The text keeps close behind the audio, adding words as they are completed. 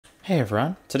Hey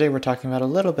everyone, today we're talking about a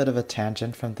little bit of a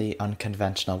tangent from the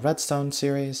Unconventional Redstone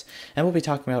series, and we'll be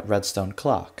talking about redstone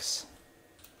clocks.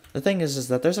 The thing is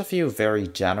that there's a few very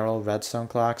general redstone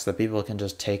clocks that people can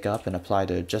just take up and apply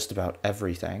to just about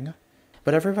everything.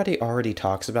 But everybody already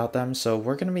talks about them, so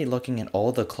we're going to be looking at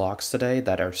all the clocks today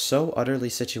that are so utterly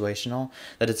situational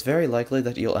that it's very likely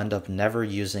that you'll end up never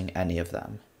using any of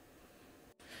them.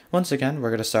 Once again, we're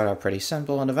going to start out pretty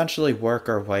simple and eventually work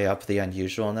our way up the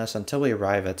unusualness until we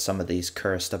arrive at some of these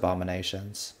cursed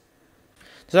abominations.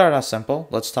 To start out simple,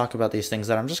 let's talk about these things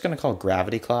that I'm just going to call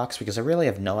gravity clocks because I really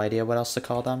have no idea what else to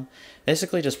call them.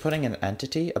 Basically, just putting an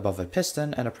entity above a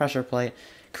piston and a pressure plate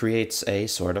creates a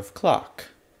sort of clock.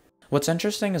 What's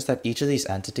interesting is that each of these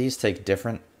entities take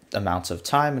different amounts of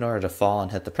time in order to fall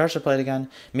and hit the pressure plate again,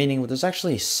 meaning there's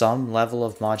actually some level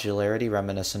of modularity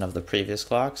reminiscent of the previous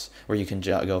clocks, where you can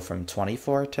go from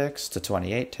 24 ticks to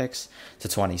 28 ticks to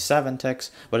 27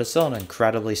 ticks, but it's still an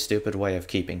incredibly stupid way of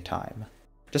keeping time.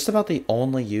 Just about the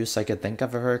only use I could think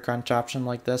of a crunch option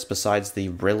like this, besides the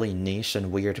really niche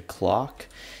and weird clock,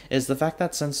 is the fact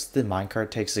that since the minecart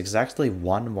takes exactly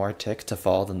one more tick to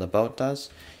fall than the boat does,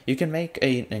 you can make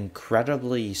an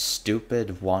incredibly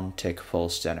stupid one-tick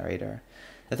pulse generator.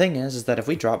 The thing is that if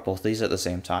we drop both these at the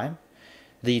same time,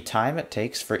 the time it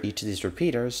takes for each of these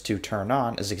repeaters to turn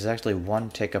on is exactly one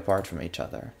tick apart from each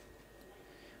other.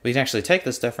 We can actually take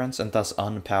this difference and thus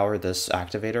unpower this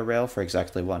activator rail for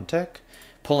exactly one tick,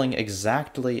 pulling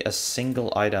exactly a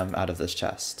single item out of this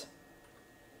chest.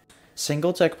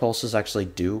 Single tick pulses actually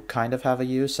do kind of have a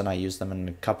use, and I use them in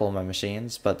a couple of my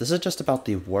machines, but this is just about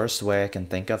the worst way I can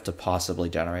think of to possibly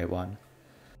generate one.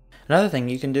 Another thing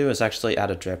you can do is actually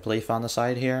add a drip leaf on the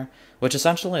side here, which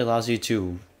essentially allows you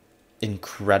to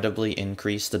incredibly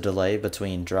increase the delay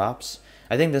between drops.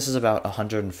 I think this is about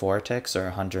 104 ticks or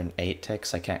 108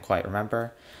 ticks, I can't quite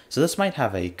remember. So this might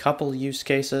have a couple use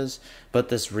cases, but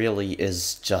this really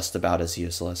is just about as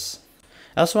useless.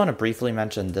 I also want to briefly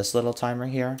mention this little timer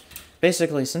here.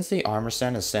 Basically, since the armor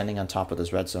stand is standing on top of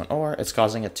this redstone ore, it's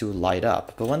causing it to light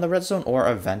up. But when the redstone ore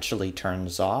eventually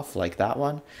turns off, like that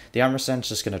one, the armor stand is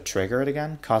just going to trigger it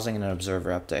again, causing an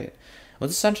observer update. What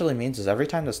this essentially means is every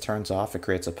time this turns off, it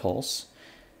creates a pulse.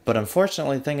 But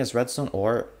unfortunately, the thing is redstone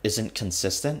ore isn't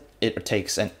consistent. It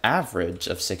takes an average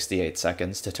of 68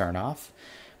 seconds to turn off.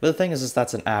 But the thing is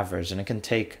that's an average, and it can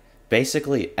take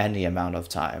basically any amount of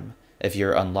time if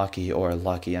you're unlucky or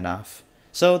lucky enough.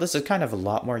 So this is kind of a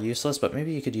lot more useless, but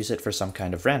maybe you could use it for some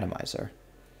kind of randomizer.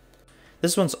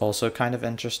 This one's also kind of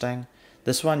interesting.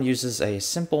 This one uses a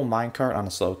simple minecart on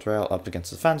a slope rail up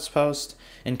against the fence post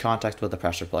in contact with the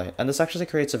pressure plate, and this actually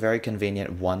creates a very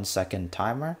convenient 1-second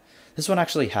timer. This one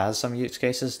actually has some use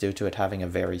cases due to it having a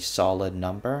very solid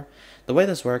number. The way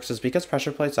this works is because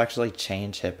pressure plates actually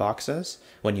change hitboxes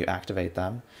when you activate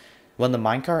them. When the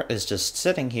minecart is just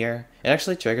sitting here, it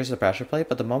actually triggers the pressure plate,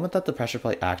 but the moment that the pressure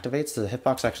plate activates, the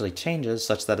hitbox actually changes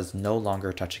such that it's no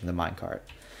longer touching the minecart.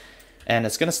 And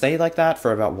it's going to stay like that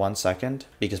for about 1 second,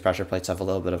 because pressure plates have a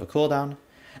little bit of a cooldown,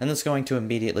 and it's going to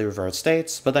immediately revert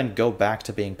states, but then go back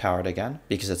to being powered again,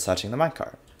 because it's touching the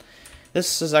minecart.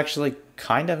 This is actually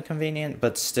kind of convenient,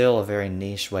 but still a very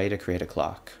niche way to create a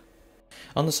clock.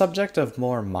 On the subject of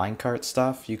more minecart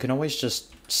stuff, you can always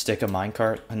just stick a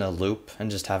minecart in a loop and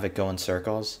just have it go in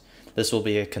circles. This will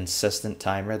be a consistent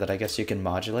timer that I guess you can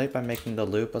modulate by making the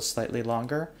loop a slightly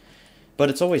longer. But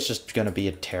it's always just going to be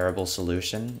a terrible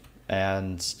solution,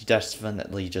 and you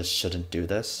definitely just shouldn't do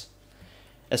this.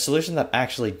 A solution that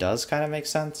actually does kind of make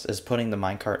sense is putting the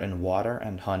minecart in water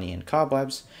and honey and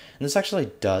cobwebs, and this actually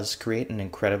does create an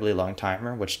incredibly long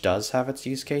timer, which does have its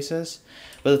use cases.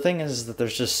 But the thing is that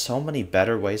there's just so many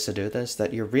better ways to do this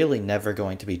that you're really never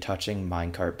going to be touching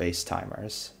minecart-based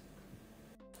timers.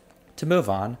 To move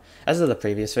on, as of the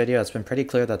previous video, it's been pretty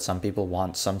clear that some people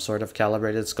want some sort of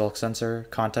calibrated sculk sensor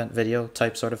content video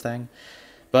type sort of thing.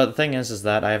 But the thing is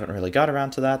that I haven't really got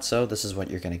around to that, so this is what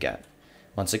you're going to get.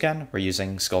 Once again, we're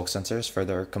using sculk sensors for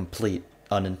their complete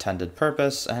unintended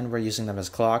purpose, and we're using them as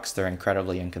clocks. They're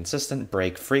incredibly inconsistent,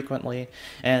 break frequently,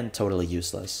 and totally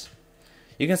useless.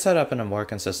 You can set up in a more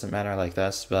consistent manner like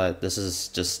this, but this is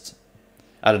just...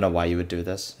 I don't know why you would do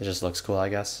this. It just looks cool, I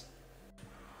guess.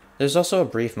 There's also a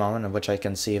brief moment in which I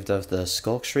conceived of the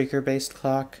Skulk Shrieker based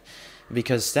clock,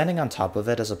 because standing on top of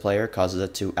it as a player causes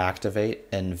it to activate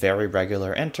in very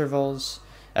regular intervals,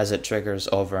 as it triggers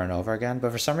over and over again, but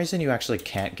for some reason you actually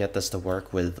can't get this to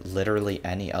work with literally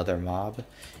any other mob,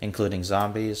 including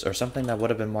zombies, or something that would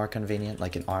have been more convenient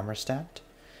like an armor stand.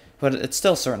 But it's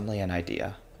still certainly an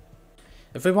idea.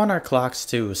 If we want our clocks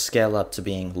to scale up to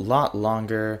being a lot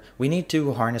longer, we need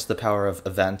to harness the power of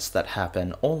events that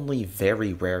happen only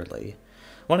very rarely.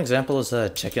 One example is a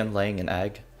chicken laying an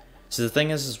egg. So the thing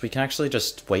is we can actually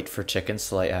just wait for chickens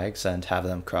to lay eggs and have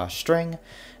them cross string,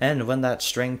 and when that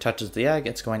string touches the egg,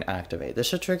 it's going to activate. This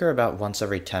should trigger about once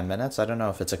every 10 minutes. I don't know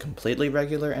if it's a completely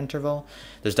regular interval.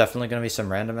 There's definitely going to be some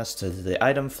randomness to the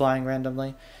item flying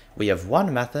randomly. We have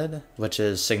one method, which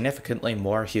is significantly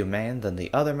more humane than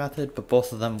the other method, but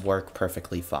both of them work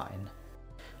perfectly fine.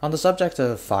 On the subject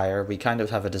of fire, we kind of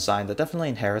have a design that definitely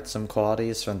inherits some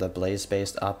qualities from the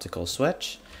blaze-based optical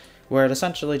switch, where it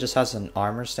essentially just has an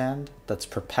armor stand that's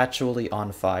perpetually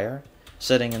on fire,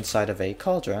 sitting inside of a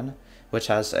cauldron, which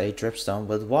has a dripstone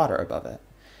with water above it.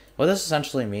 What this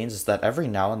essentially means is that every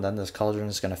now and then this cauldron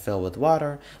is going to fill with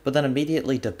water, but then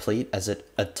immediately deplete as it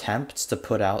attempts to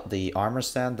put out the armor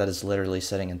stand that is literally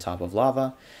sitting on top of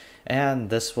lava, and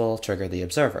this will trigger the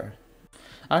observer.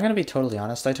 I'm going to be totally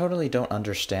honest, I totally don't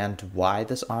understand why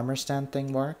this armor stand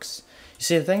thing works. You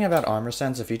see, the thing about armor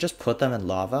stands, if you just put them in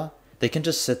lava, they can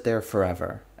just sit there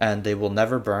forever, and they will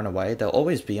never burn away. They'll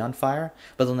always be on fire,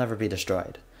 but they'll never be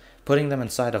destroyed. Putting them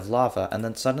inside of lava and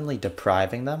then suddenly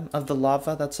depriving them of the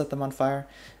lava that set them on fire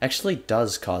actually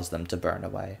does cause them to burn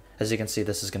away. As you can see,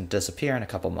 this is going to disappear in a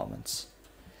couple moments.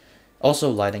 Also,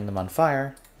 lighting them on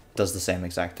fire does the same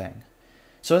exact thing.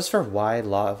 So as for why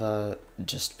lava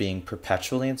just being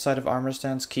perpetually inside of armor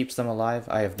stands keeps them alive,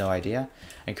 I have no idea.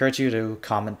 I encourage you to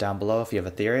comment down below if you have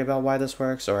a theory about why this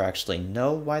works or actually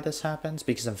know why this happens,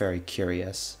 because I'm very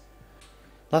curious.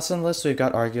 Last on the list, we've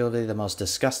got arguably the most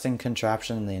disgusting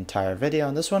contraption in the entire video,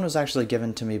 and this one was actually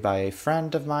given to me by a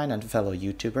friend of mine and fellow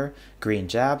YouTuber, Green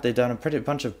Jab. They've done a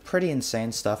bunch of pretty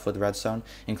insane stuff with Redstone,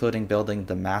 including building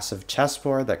the massive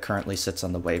chessboard that currently sits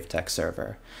on the WaveTech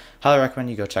server. Highly recommend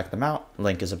you go check them out.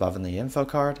 Link is above in the info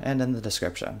card and in the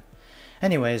description.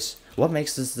 Anyways, what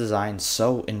makes this design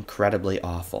so incredibly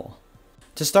awful?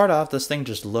 To start off, this thing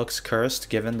just looks cursed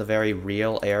given the very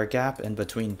real air gap in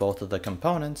between both of the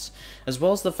components, as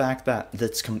well as the fact that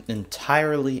it's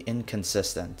entirely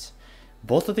inconsistent.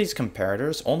 Both of these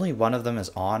comparators, only one of them is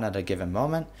on at a given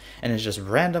moment, and it just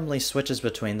randomly switches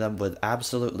between them with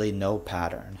absolutely no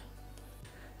pattern.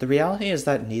 The reality is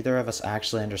that neither of us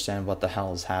actually understand what the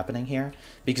hell is happening here,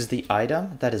 because the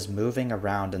item that is moving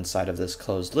around inside of this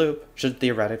closed loop should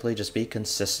theoretically just be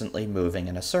consistently moving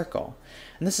in a circle.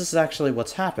 And this is actually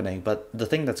what's happening, but the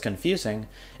thing that's confusing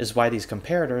is why these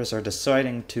comparators are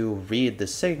deciding to read the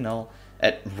signal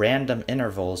at random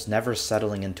intervals, never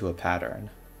settling into a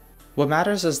pattern. What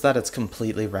matters is that it's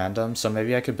completely random, so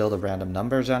maybe I could build a random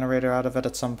number generator out of it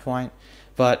at some point,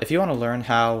 but if you want to learn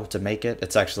how to make it,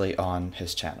 it's actually on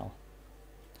his channel.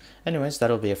 Anyways,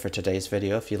 that'll be it for today's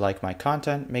video. If you like my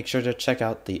content, make sure to check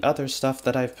out the other stuff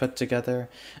that I've put together,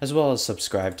 as well as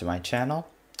subscribe to my channel.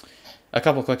 A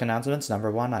couple quick announcements.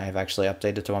 Number one, I have actually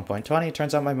updated to 1.20.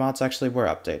 Turns out my mods actually were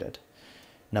updated.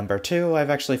 Number two, I've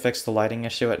actually fixed the lighting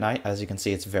issue at night. As you can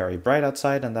see, it's very bright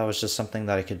outside, and that was just something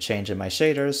that I could change in my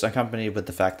shaders, accompanied with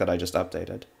the fact that I just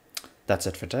updated. That's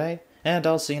it for today, and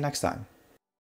I'll see you next time.